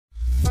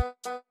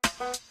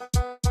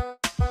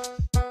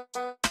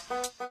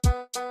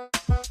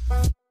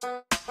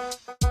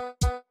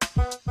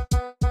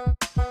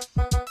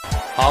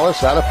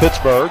Hollis out of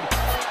Pittsburgh.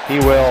 He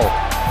will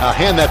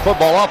hand that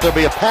football off. There'll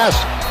be a pass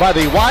by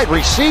the wide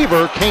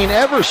receiver, Kane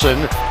Everson,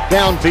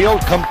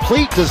 downfield,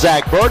 complete to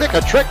Zach Burdick.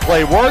 A trick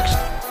play works.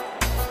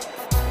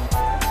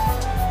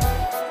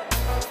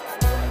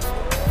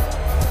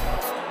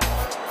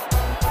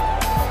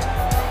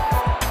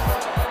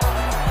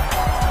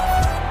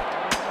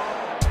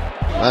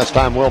 Last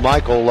time Will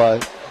Michael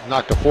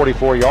knocked a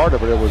 44-yarder,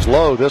 but it was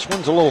low. This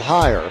one's a little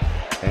higher.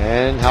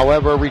 And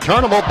however,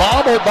 returnable,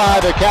 bobbled by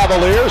the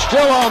Cavaliers,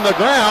 still on the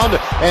ground,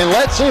 and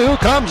let's see who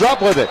comes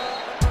up with it.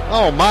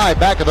 Oh my,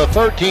 back at the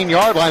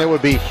 13-yard line. It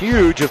would be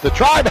huge if the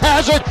Tribe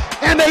has it,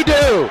 and they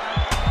do.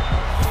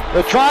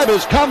 The Tribe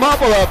has come up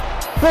with a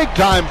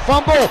big-time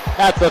fumble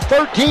at the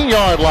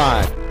 13-yard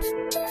line.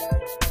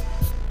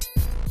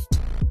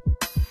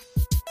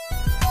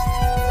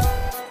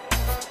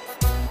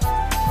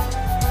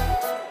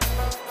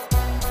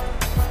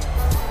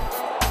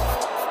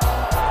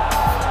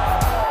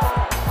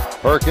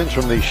 Perkins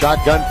from the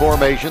shotgun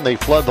formation. They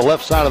flood the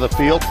left side of the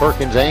field.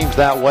 Perkins aims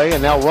that way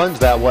and now runs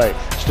that way.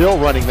 Still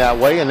running that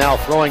way and now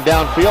throwing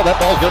downfield. That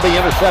ball's going to be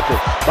intercepted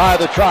by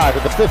the Tribe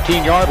at the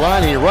 15-yard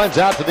line. And he runs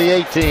out to the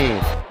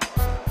 18.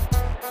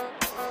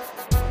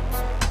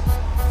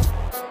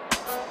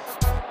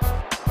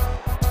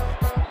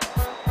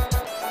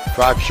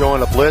 Tribe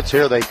showing a blitz.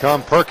 Here they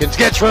come. Perkins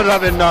gets rid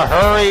of it in a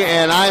hurry,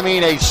 and I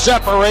mean a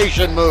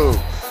separation move.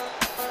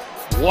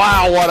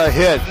 Wow, what a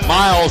hit.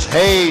 Miles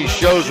Hayes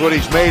shows what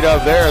he's made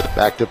of there.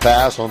 Back to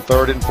pass on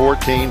 3rd and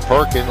 14.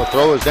 Perkins, the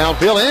throw is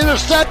downfield.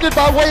 Intercepted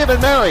by William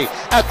 & Mary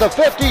at the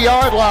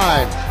 50-yard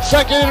line.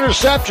 Second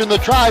interception the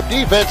Tribe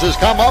defense has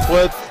come up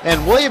with,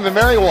 and William &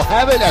 Mary will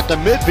have it at the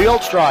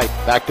midfield stripe.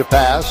 Back to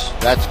pass.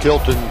 That's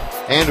Kilton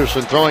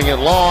Anderson throwing it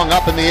long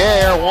up in the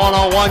air.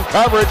 One-on-one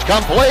coverage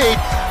complete.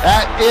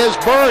 That is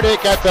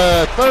Burdick at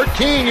the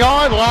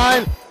 13-yard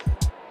line.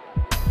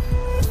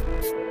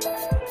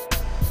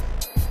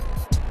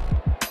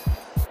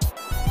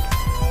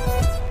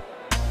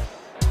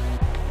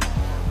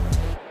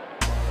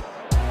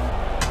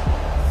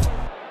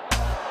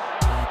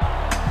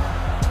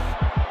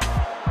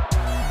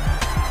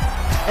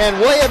 And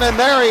William &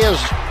 Mary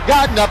has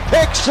gotten a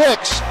pick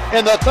six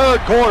in the third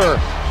quarter.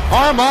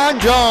 Armon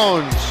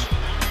Jones,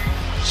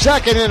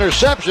 second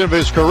interception of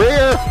his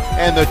career,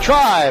 and the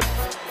Tribe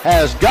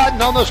has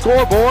gotten on the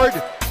scoreboard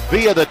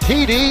via the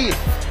TD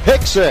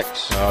pick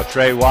six. Oh,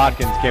 Trey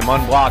Watkins came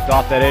unblocked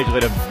off that edge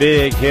with a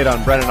big hit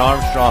on Brennan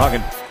Armstrong,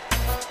 and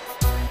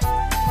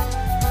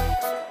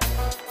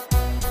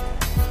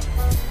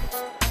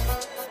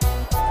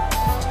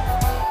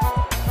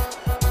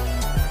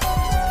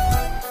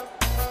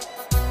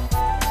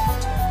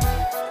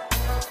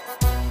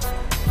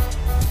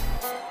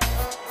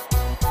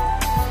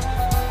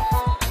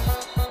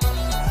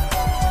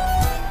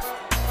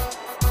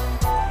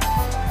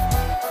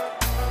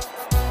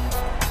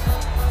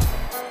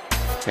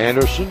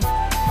Anderson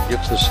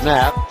gets the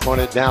snap, throwing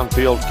it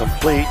downfield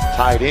complete,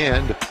 tight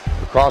end,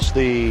 across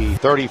the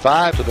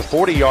 35 to the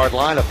 40-yard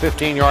line, a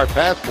 15-yard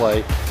pass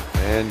play.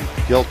 And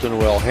Gilton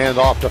will hand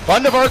off to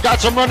Funderburg, got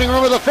some running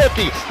room at the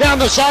 50, down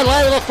the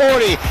sideline of the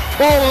 40,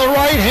 ball with the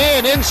right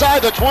hand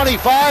inside the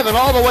 25 and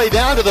all the way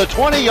down to the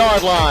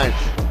 20-yard line.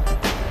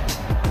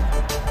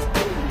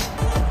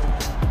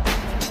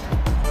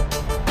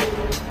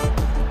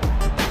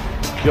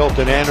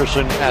 Gilton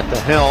Anderson at the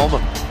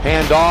helm.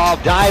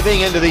 Handoff,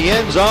 diving into the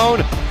end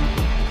zone.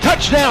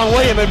 Touchdown,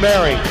 William &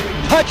 Mary.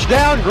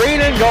 Touchdown, green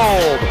and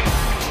gold.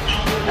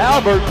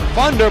 Albert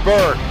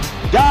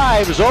Funderburg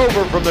dives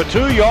over from the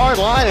 2-yard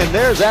line, and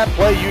there's that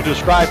play you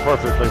described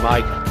perfectly,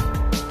 Mike.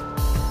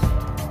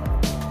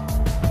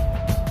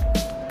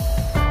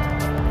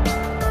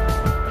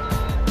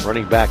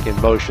 Running back in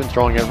motion,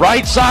 throwing it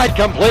right side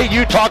complete.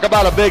 You talk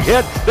about a big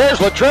hit. There's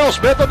Latrell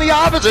Smith on the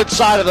opposite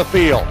side of the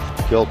field.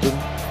 Kilton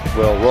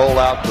will roll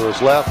out to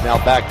his left,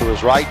 now back to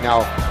his right,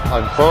 now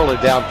unfurl it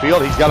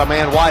downfield. He's got a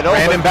man wide open.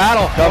 Brandon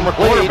Battle, former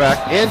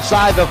quarterback.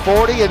 Inside the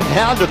 40 and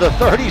down to the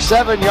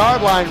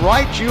 37-yard line.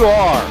 Right you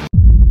are.